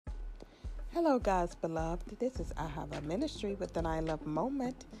Hello, God's beloved. This is I Have a Ministry with an I Love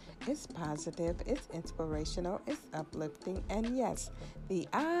moment. It's positive, it's inspirational, it's uplifting, and yes, the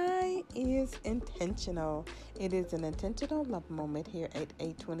I is intentional. It is an intentional love moment here at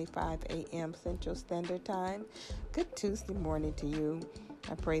 8:25 a.m. Central Standard Time. Good Tuesday morning to you.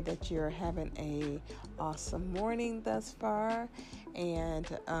 I pray that you're having a awesome morning thus far, and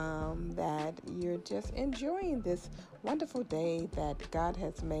that you're just enjoying this wonderful day that God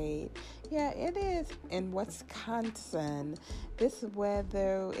has made. Yeah, it is in Wisconsin. This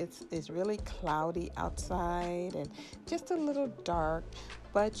weather is really cloudy outside and just a little dark.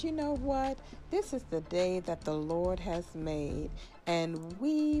 But you know what? This is the day that the Lord has made, and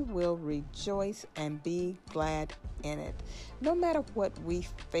we will rejoice and be glad in it. No matter what we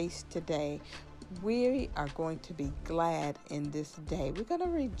face today, we are going to be glad in this day. We're going to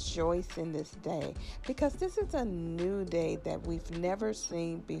rejoice in this day because this is a new day that we've never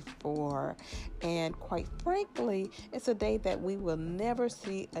seen before. And quite frankly, it's a day that we will never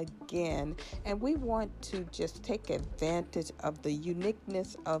see again. And we want to just take advantage of the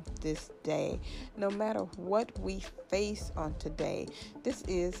uniqueness of this day. No matter what we face on today, this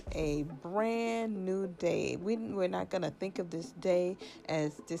is a brand new day. We're not going to think of this day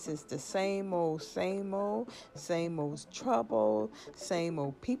as this is the same old trouble, same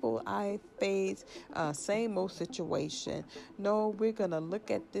old people I face, same old situation. No, we're going to look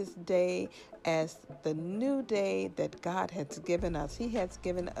at this day as the new day that God has given us. He has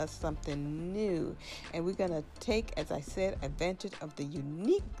given us something new, and we're going to take, as I said, advantage of the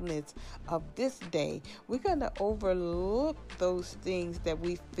uniqueness of this day. We're going to overlook those things that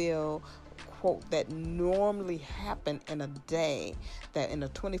we feel quote that normally happen in a day, that in a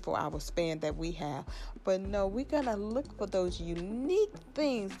 24-hour span that we have. But no, we're going to look for those unique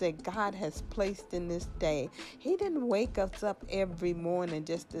things that God has placed in this day. He didn't wake us up every morning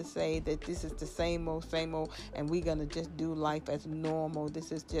just to say that this is the same old, and we're going to just do life as normal.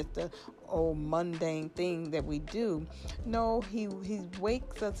 This is just a old mundane thing that we do. No, he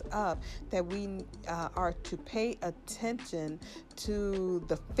wakes us up that we are to pay attention to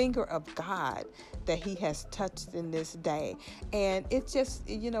the finger of God that he has touched in this day. And it's just,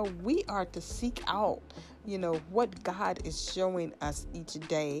 we are to seek out, what God is showing us each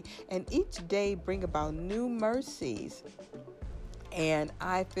day. And each day bring about new mercies. And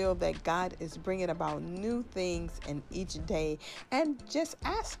I feel that God is bringing about new things in each day. And just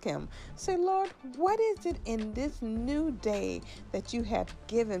ask him, say, Lord, what is it in this new day that you have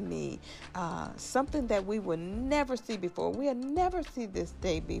given me? Something that we will never see before. We'll never see this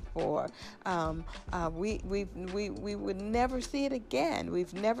day before. We would never see it again. We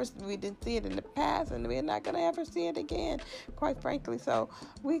didn't see it in the past, and we're not going to ever see it again, quite frankly. So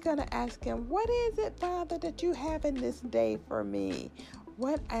we're going to ask him, what is it, Father, that you have in this day for me?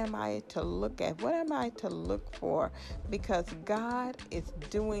 What am I to look at? What am I to look for? Because God is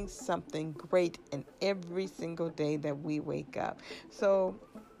doing something great in every single day that we wake up. So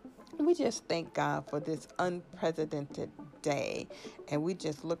we just thank God for this unprecedented day, and we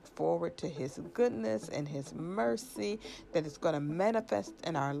just look forward to his goodness and his mercy that is going to manifest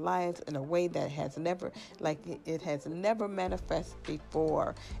in our lives in a way that has never manifested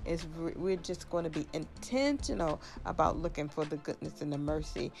before. We're just going to be intentional about looking for the goodness and the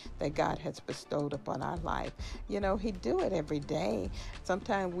mercy that God has bestowed upon our life. He do it every day.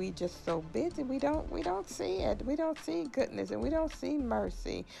 Sometimes we just so busy we don't see it. We don't see goodness and we don't see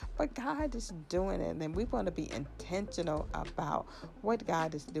mercy. But God is doing it, and we want to be intentional about what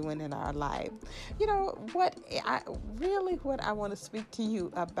God is doing in our life. What I want to speak to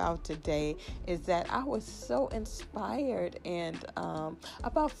you about today is that I was so inspired and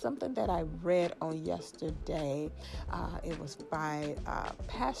about something that I read on yesterday. It was by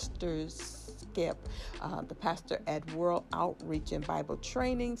Pastor Skip, the pastor at World Outreach and Bible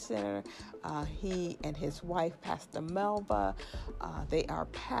Training Center. He and his wife, Pastor Melva, they are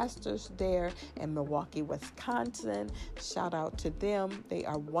pastors there in Milwaukee, Wisconsin. Shout out to them. They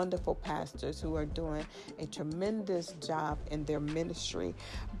are wonderful pastors who are doing a tremendous job in their ministry.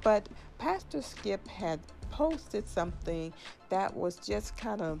 But Pastor Skip had posted something that was just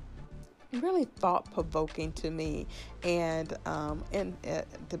kind of really thought-provoking to me, and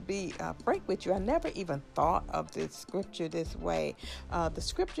to be frank with you, I never even thought of this scripture this way. The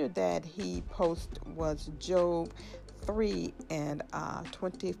scripture that he posted was Job 3 and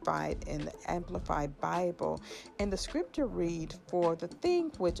 25 in the Amplified Bible, and the scripture read, "For the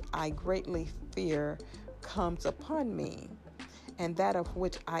thing which I greatly fear comes upon me, and that of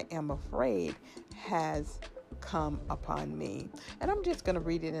which I am afraid has come upon me." And I'm just going to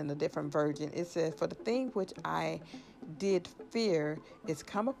read it in a different version. It says, "For the thing which I did fear is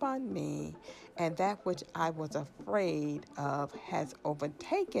come upon me, and that which I was afraid of has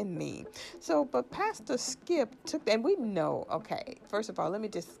overtaken me. So, but Pastor Skip took, and we know, okay, first of all, let me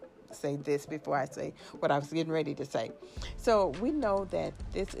just say this before I say what I was getting ready to say. So we know that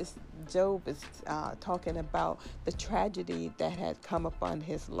this is Job is talking about the tragedy that had come upon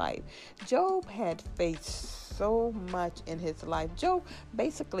his life. Job had faced so much in his life. Job,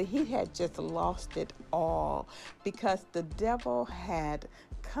 basically, he had just lost it all because the devil had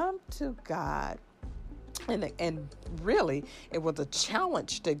come to God. And really, it was a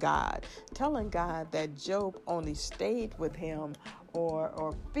challenge to God, telling God that Job only stayed with him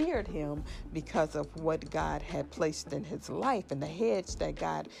or feared him because of what God had placed in his life and the hedge that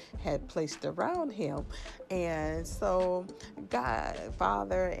God had placed around him. And so God,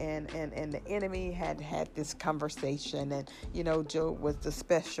 Father, and the enemy had this conversation, and Job was the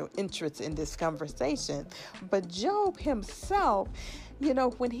special interest in this conversation. But Job himself,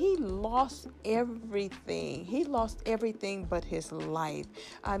 when he lost everything but his life.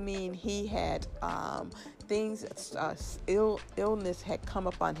 I mean, he had things, illness had come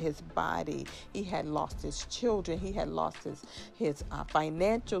upon his body. He had lost his children. He had lost his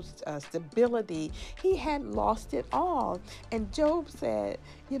financial stability. He had lost it all. And Job said,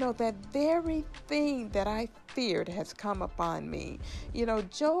 that very thing that I feared has come upon me.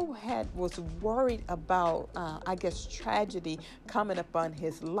 Job was worried about, tragedy coming upon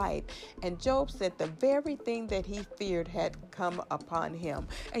his life. And Job said the very thing that he feared had come upon him.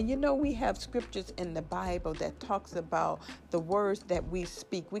 And we have scriptures in the Bible that talks about the words that we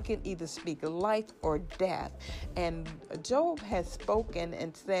speak. We can either speak life or death. And Job has spoken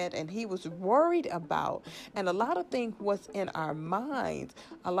and said, and he was worried about, and a lot of things was in our minds,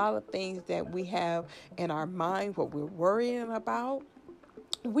 a lot of things that we have in our mind, what we're worrying about.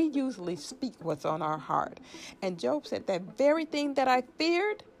 We usually speak what's on our heart. And Job said, that very thing that I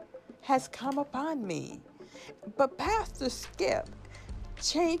feared has come upon me. But Pastor Skip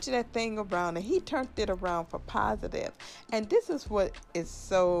changed that thing around, and he turned it around for positive. And this is what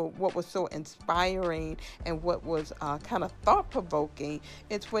was so inspiring, and what was kind of thought-provoking.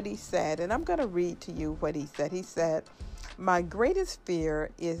 It's what he said, and I'm going to read to you what he said. He said, "My greatest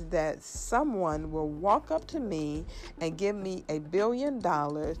fear is that someone will walk up to me and give me $1 billion,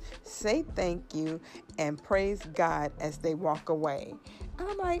 say thank you, and praise God as they walk away." And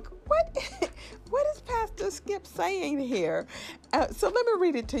I'm like, what is Pastor Skip saying here? So let me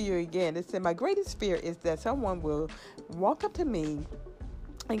read it to you again. It said, "My greatest fear is that someone will walk up to me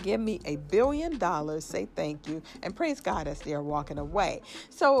and give me $1 billion, say thank you, and praise God as they are walking away."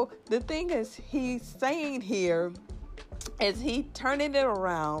 So the thing is, he's saying here, is he turning it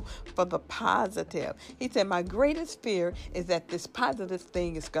around for the positive. He said, my greatest fear is that this positive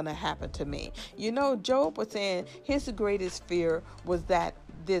thing is going to happen to me. Job was saying his greatest fear was that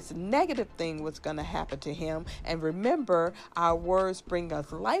this negative thing was going to happen to him. And remember, our words bring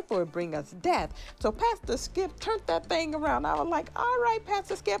us life or bring us death. So Pastor Skip turned that thing around. I was like, all right,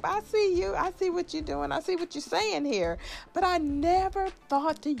 Pastor Skip, I see you. I see what you're doing. I see what you're saying here. But I never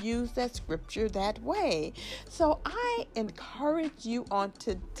thought to use that scripture that way. So I encourage you on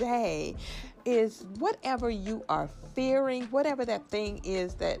today is whatever you are fearing, whatever that thing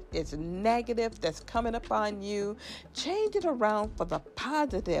is that is negative that's coming upon you, change it around for the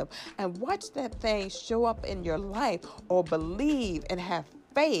positive and watch that thing show up in your life, or believe and have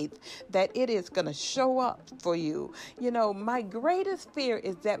faith that it is going to show up for you. My greatest fear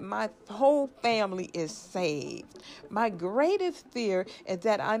is that my whole family is saved. My greatest fear is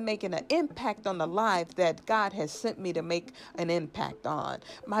that I'm making an impact on the lives that God has sent me to make an impact on.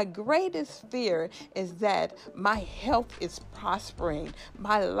 My greatest fear is that my health is prospering.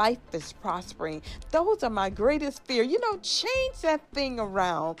 My life is prospering. Those are my greatest fear. Change that thing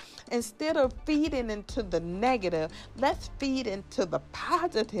around. Instead of feeding into the negative, let's feed into the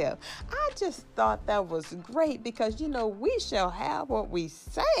positive. I just thought that was great because, we shall have what we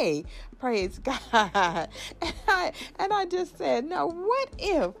say. Praise God. And I just said, now what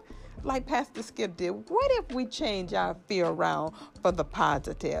if, like Pastor Skip did, what if we change our fear around for the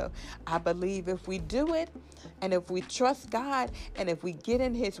positive? I believe if we do it, and if we trust God, and if we get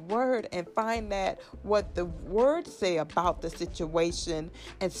in His Word and find that what the Word say about the situation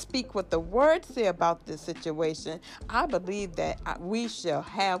and speak what the Word say about the situation, I believe that we shall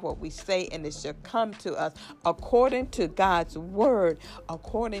have what we say, and it shall come to us according to God's Word,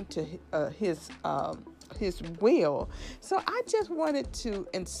 according to His will. So I just wanted to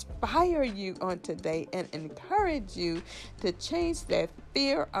inspire you on today and encourage you to change that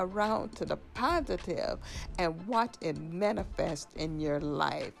fear around to the positive and watch it manifest in your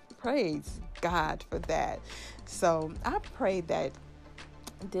life. Praise God for that. So I pray that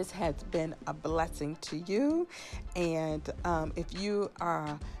this has been a blessing to you. And if you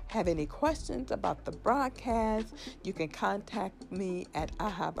have any questions about the broadcast, you can contact me at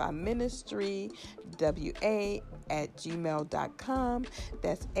ahavamministrywa@gmail.com.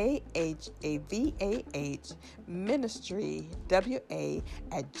 That's AHAVAH ministry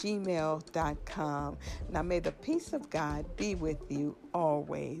wa@gmail.com. Now may the peace of God be with you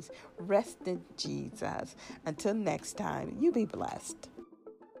always. Rest in Jesus. Until next time, you be blessed.